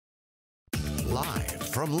Live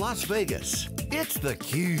from Las Vegas, it's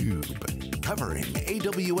theCUBE. Covering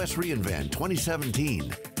AWS reInvent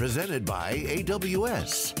 2017. Presented by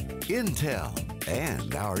AWS, Intel,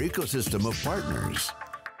 and our ecosystem of partners.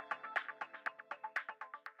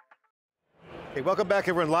 Hey, welcome back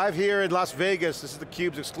everyone. Live here in Las Vegas. This is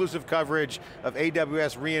theCUBE's exclusive coverage of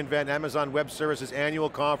AWS reInvent, Amazon Web Services annual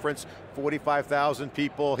conference. 45,000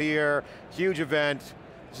 people here, huge event.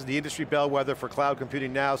 This is the industry bellwether for cloud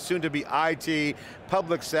computing now, soon to be IT,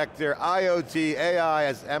 public sector, IoT, AI,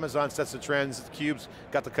 as Amazon sets the trends. theCUBE's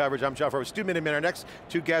got the coverage. I'm John Furrier with Stu Miniman. Our next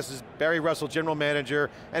two guests is Barry Russell, General Manager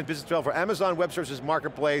and Business Developer for Amazon Web Services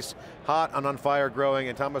Marketplace, hot and on fire growing,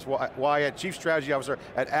 and Thomas Wyatt, Chief Strategy Officer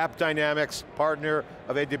at AppDynamics, partner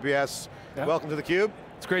of AWS. Yeah. Welcome to theCUBE.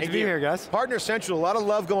 It's great to be here, guys. Partner Central, a lot of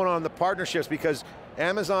love going on in the partnerships because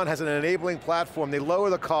Amazon has an enabling platform. They lower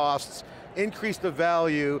the costs, increase the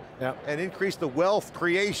value, and increase the wealth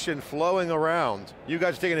creation flowing around. You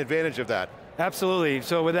guys are taking advantage of that. Absolutely,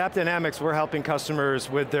 so with AppDynamics, we're helping customers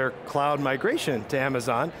with their cloud migration to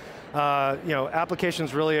Amazon.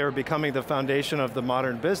 Applications really are becoming the foundation of the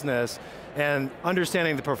modern business, and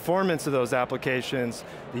understanding the performance of those applications,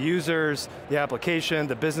 the users, the application,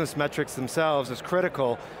 the business metrics themselves is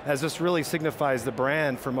critical, as this really signifies the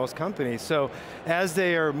brand for most companies. So as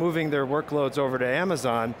they are moving their workloads over to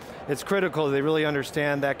Amazon, it's critical they really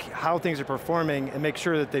understand that how things are performing and make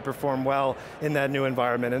sure that they perform well in that new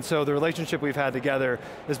environment. And so the relationship we've had together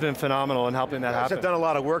has been phenomenal in helping that happen. I've done a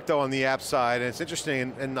lot of work though on the app side, and it's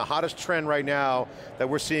interesting, and the hottest trend right now that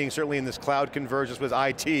we're seeing certainly in this cloud convergence with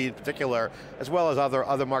IT in particular, as well as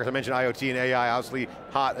other markets. I mentioned IoT and AI, obviously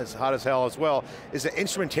hot as hell as well, is the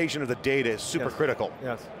instrumentation of the data is super critical.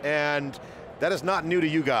 Yes. And that is not new to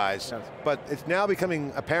you guys, but it's now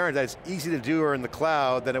becoming apparent that it's easy to do in the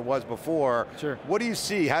cloud than it was before. Sure. What do you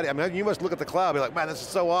see? You must look at the cloud and be like, man, this is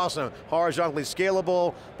so awesome, horizontally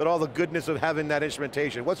scalable, but all the goodness of having that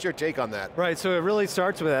instrumentation. What's your take on that? Right, so it really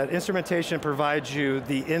starts with that. Instrumentation provides you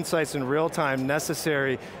the insights in real time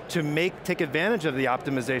necessary to take advantage of the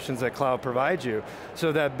optimizations that cloud provides you.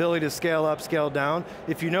 So that ability to scale up, scale down,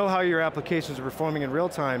 if you know how your applications are performing in real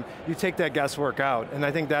time, you take that guesswork out. And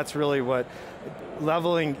I think that's really what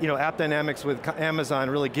leveling AppDynamics with Amazon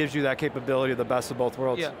really gives you that capability of the best of both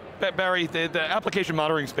worlds. Yeah, Barry, the application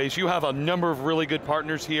monitoring space, you have a number of really good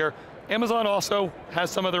partners here. Amazon also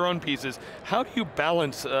has some of their own pieces. How do you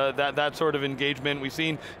balance that sort of engagement? We've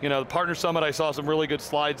seen, the Partner Summit, I saw some really good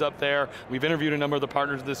slides up there. We've interviewed a number of the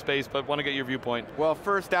partners in this space, but want to get your viewpoint. Well,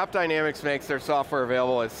 first, AppDynamics makes their software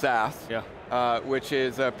available as SaaS, which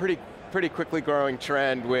is a pretty quickly growing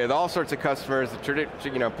trend with all sorts of customers,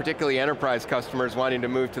 particularly enterprise customers wanting to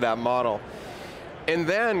move to that model. And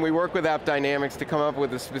then we work with AppDynamics to come up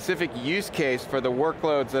with a specific use case for the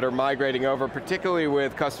workloads that are migrating over, particularly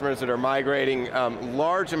with customers that are migrating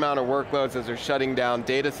large amount of workloads as they're shutting down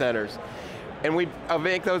data centers. And we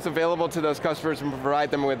make those available to those customers and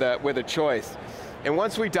provide them with a choice. And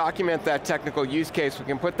once we document that technical use case, we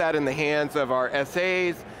can put that in the hands of our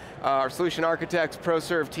SAs, our solution architects,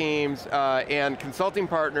 ProServe teams, and consulting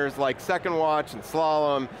partners like Second Watch and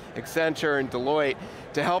Slalom, Accenture, and Deloitte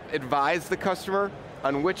to help advise the customer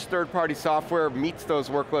on which third-party software meets those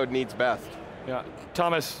workload needs best. Yeah,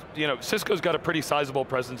 Thomas, Cisco's got a pretty sizable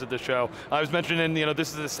presence at this show. I was mentioning, this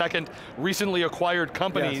is the second recently acquired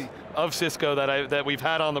company of Cisco that we've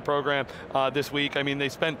had on the program this week. I mean, they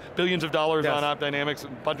spent billions of dollars on AppDynamics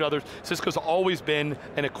and a bunch of others. Cisco's always been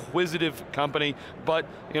an acquisitive company, but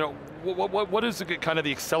what is kind of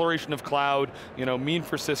the acceleration of cloud mean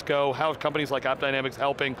for Cisco? How are companies like AppDynamics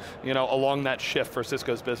helping along that shift for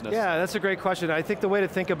Cisco's business? Yeah, that's a great question. I think the way to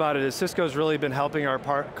think about it is Cisco's really been helping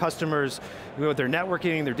our customers with their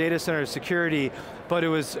networking, their data center security, but it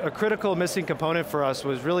was a critical missing component for us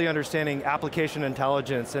was really understanding application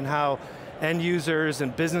intelligence and how end users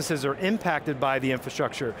and businesses are impacted by the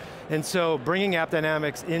infrastructure. And so bringing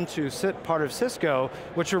AppDynamics into part of Cisco,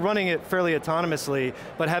 which are running it fairly autonomously,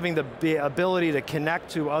 but having the ability to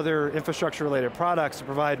connect to other infrastructure related products to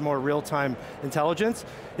provide more real-time intelligence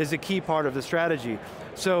is a key part of the strategy.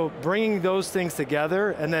 So bringing those things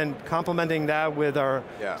together and then complementing that with our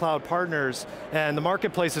cloud partners, and the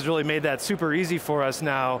marketplace has really made that super easy for us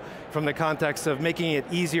now from the context of making it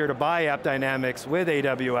easier to buy AppDynamics with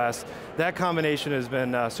AWS. That combination has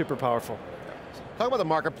been super powerful. Talk about the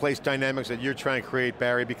marketplace dynamics that you're trying to create,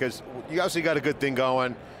 Barry, because you obviously got a good thing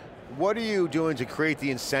going. What are you doing to create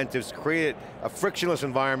the incentives, create a frictionless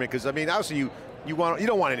environment? Because I mean, obviously you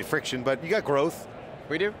don't want any friction, but you got growth.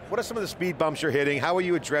 We do. What are some of the speed bumps you're hitting? How are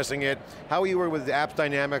you addressing it? How are you working with the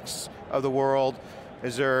AppDynamics of the world?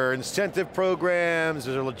 Is there incentive programs?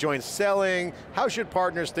 Is there joint selling? How should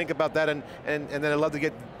partners think about that? And then I'd love to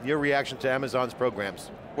get your reaction to Amazon's programs.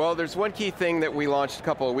 Well, there's one key thing that we launched a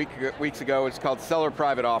couple of weeks ago. It's called Seller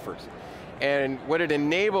Private Offers. And what it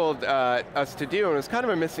enabled us to do, and it was kind of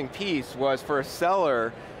a missing piece, was for a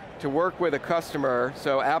seller to work with a customer,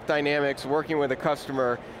 so AppDynamics working with a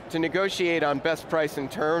customer, to negotiate on best price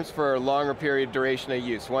and terms for a longer period duration of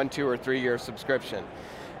use, 1, 2, or 3 year subscription.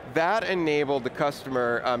 That enabled the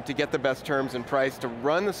customer to get the best terms and price to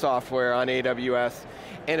run the software on AWS,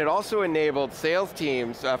 and it also enabled sales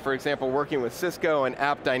teams, for example, working with Cisco and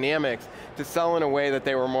AppDynamics, to sell in a way that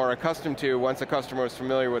they were more accustomed to once a customer was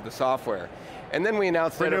familiar with the software. And then we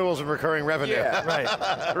announced renewals of recurring revenue. Yeah,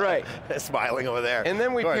 right. Right. Smiling over there. And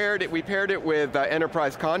then we paired it with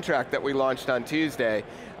Enterprise Contract that we launched on Tuesday,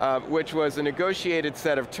 which was a negotiated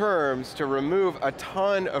set of terms to remove a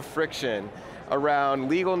ton of friction around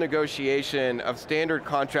legal negotiation of standard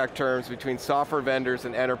contract terms between software vendors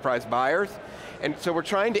and enterprise buyers. And so we're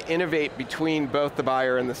trying to innovate between both the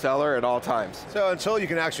buyer and the seller at all times. So until you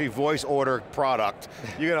can actually voice order product,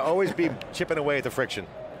 you're going to always be chipping away at the friction.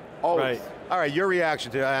 Always. Right. All right, your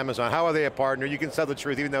reaction to Amazon. How are they a partner? You can tell the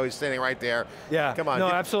truth even though he's standing right there. Yeah, come on. No,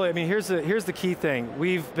 absolutely. I mean, here's the key thing.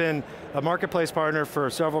 We've been a marketplace partner for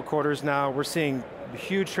several quarters now. We're seeing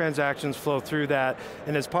huge transactions flow through that,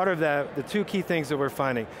 and as part of that, the two key things that we're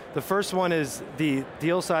finding. The first one is the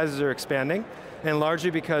deal sizes are expanding, and largely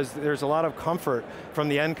because there's a lot of comfort from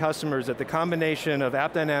the end customers that the combination of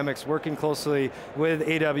AppDynamics working closely with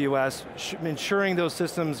AWS, ensuring those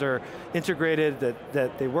systems are integrated,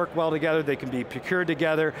 that they work well together, they can be procured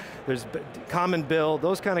together, there's common bill,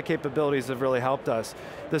 those kind of capabilities have really helped us.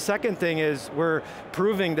 The second thing is we're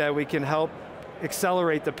proving that we can help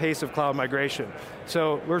accelerate the pace of cloud migration.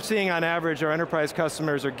 So we're seeing on average our enterprise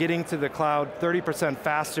customers are getting to the cloud 30%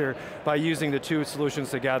 faster by using the two solutions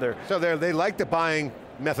together. So they like the buying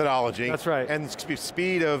methodology. That's right. And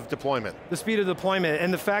speed of deployment. The speed of deployment,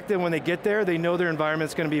 and the fact that when they get there, they know their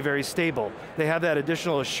environment's going to be very stable. They have that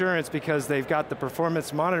additional assurance because they've got the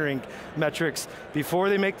performance monitoring metrics before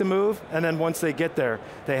they make the move, and then once they get there,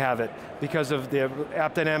 they have it. Because of the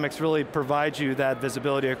AppDynamics really provides you that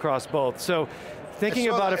visibility across both. So thinking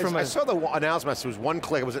about it from I saw the announcement, it was one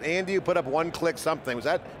click. Was it Andy who put up one click something? Was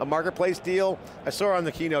that a marketplace deal? I saw on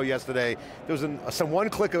the keynote yesterday, there was some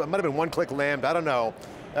one click, it might have been one click Lambda, I don't know.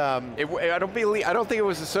 I don't think it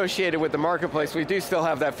was associated with the marketplace. We do still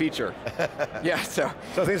have that feature. Yeah, so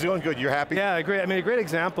things are going good, you're happy? Yeah, great. I mean, a great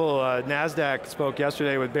example, NASDAQ spoke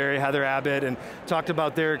yesterday with Barry, Heather Abbott, and talked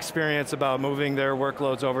about their experience about moving their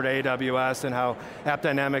workloads over to AWS and how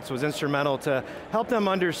AppDynamics was instrumental to help them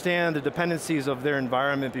understand the dependencies of their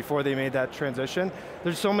environment before they made that transition.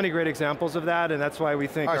 There's so many great examples of that, and that's why we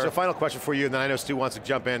think. All right, so final question for you, and then I know Stu wants to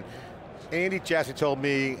jump in. Andy Jassy told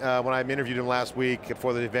me when I interviewed him last week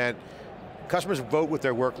before the event, customers vote with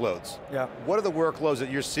their workloads. Yeah. What are the workloads that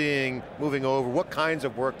you're seeing moving over? What kinds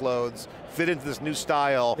of workloads fit into this new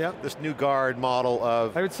style, this new guard model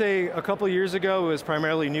of? I would say a couple years ago it was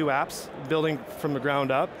primarily new apps, building from the ground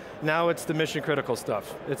up. Now it's the mission critical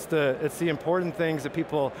stuff. It's the important things that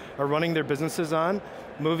people are running their businesses on,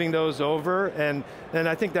 moving those over, and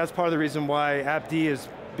I think that's part of the reason why AppD is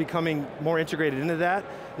becoming more integrated into that,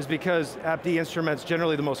 is because AppD instruments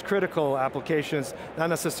generally the most critical applications, not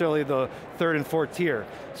necessarily the third and fourth tier.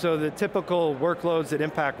 So the typical workloads that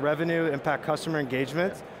impact revenue, impact customer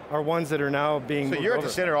engagement, are ones that are now being moved you're over. at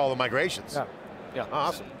the center of all the migrations. Yeah. Yeah,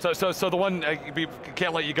 awesome. So the one,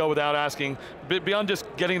 can't let you go without asking, beyond just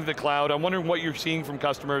getting to the cloud, I'm wondering what you're seeing from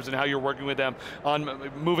customers and how you're working with them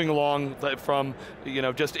on moving along from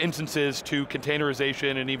just instances to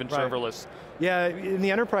containerization and even serverless. Yeah, in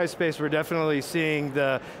the enterprise space, we're definitely seeing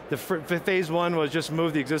the phase one was just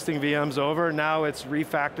move the existing VMs over. Now it's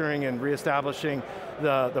refactoring and reestablishing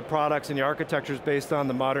the products and the architectures based on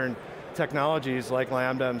the modern technologies like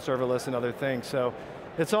Lambda and serverless and other things. So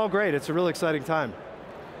it's all great, it's a really exciting time.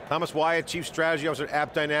 Thomas Wyatt, Chief Strategy Officer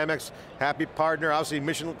at AppDynamics, happy partner. Obviously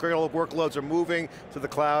mission critical workloads are moving to the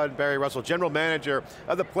cloud. Barry Russell, General Manager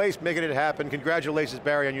of the place, making it happen. Congratulations,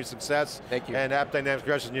 Barry, on your success. Thank you. And AppDynamics,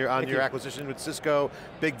 congratulations on your acquisition with Cisco.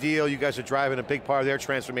 Big deal, you guys are driving a big part of their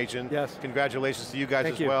transformation. Yes. Congratulations to you guys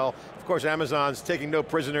as well. Of course, Amazon's taking no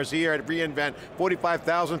prisoners here at reInvent,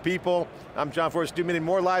 45,000 people. I'm John Forrest, 2 minute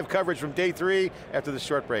more live coverage from day 3 after this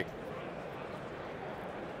short break.